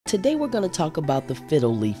Today we're going to talk about the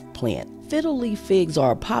fiddle leaf plant. Fiddle leaf figs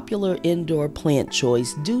are a popular indoor plant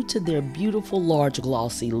choice due to their beautiful large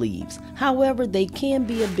glossy leaves. However, they can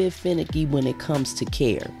be a bit finicky when it comes to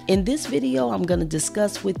care. In this video, I'm going to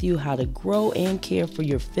discuss with you how to grow and care for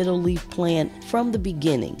your fiddle leaf plant from the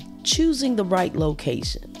beginning. Choosing the right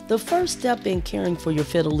location. The first step in caring for your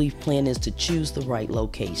fiddle leaf plant is to choose the right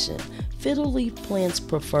location. Fiddle leaf plants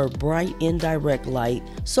prefer bright indirect light,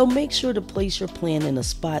 so make sure to place your plant in a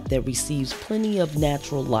spot that receives plenty of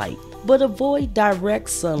natural light, but avoid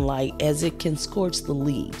direct sunlight as it can scorch the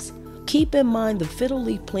leaves. Keep in mind the fiddle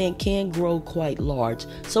leaf plant can grow quite large,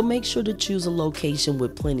 so make sure to choose a location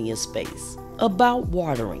with plenty of space. About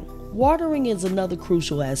watering. Watering is another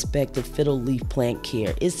crucial aspect of fiddle leaf plant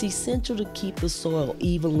care. It's essential to keep the soil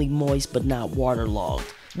evenly moist but not waterlogged.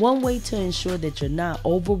 One way to ensure that you're not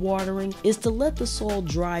overwatering is to let the soil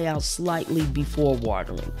dry out slightly before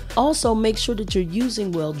watering. Also, make sure that you're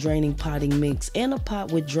using well-draining potting mix and a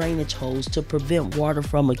pot with drainage holes to prevent water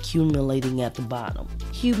from accumulating at the bottom.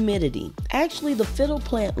 Humidity. Actually, the fiddle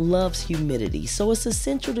plant loves humidity, so it's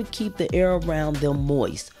essential to keep the air around them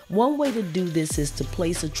moist. One way to do this is to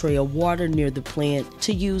place a tray of water near the plant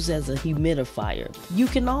to use as a humidifier. You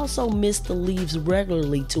can also mist the leaves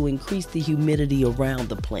regularly to increase the humidity around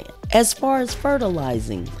the plant. As far as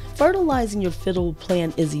fertilizing your fiddle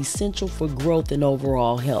plant is essential for growth and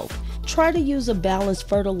overall health. Try to use a balanced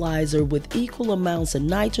fertilizer with equal amounts of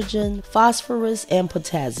nitrogen, phosphorus, and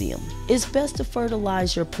potassium. It's best to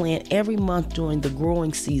fertilize your plant every month during the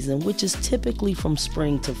growing season, which is typically from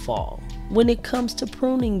spring to fall. When it comes to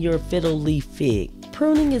pruning your fiddle leaf fig,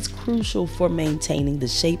 pruning is crucial for maintaining the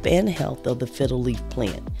shape and health of the fiddle leaf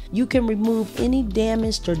plant. You can remove any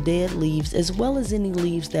damaged or dead leaves as well as any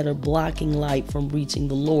leaves that are blocking light from reaching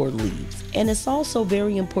the lower leaves. And it's also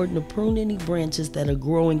very important to prune any branches that are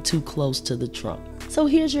growing too close to the trunk. So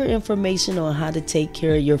here's your information on how to take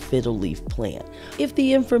care of your fiddle leaf plant. If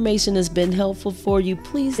the information has been helpful for you,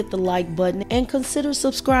 please hit the like button and consider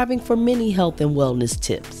subscribing for many health and wellness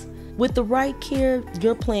tips. With the right care,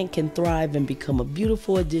 your plant can thrive and become a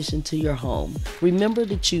beautiful addition to your home. Remember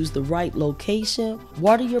to choose the right location,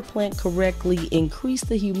 water your plant correctly, increase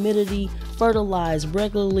the humidity, fertilize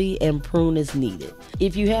regularly, and prune as needed.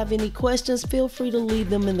 If you have any questions, feel free to leave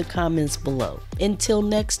them in the comments below. Until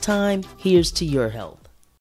next time, here's to your health.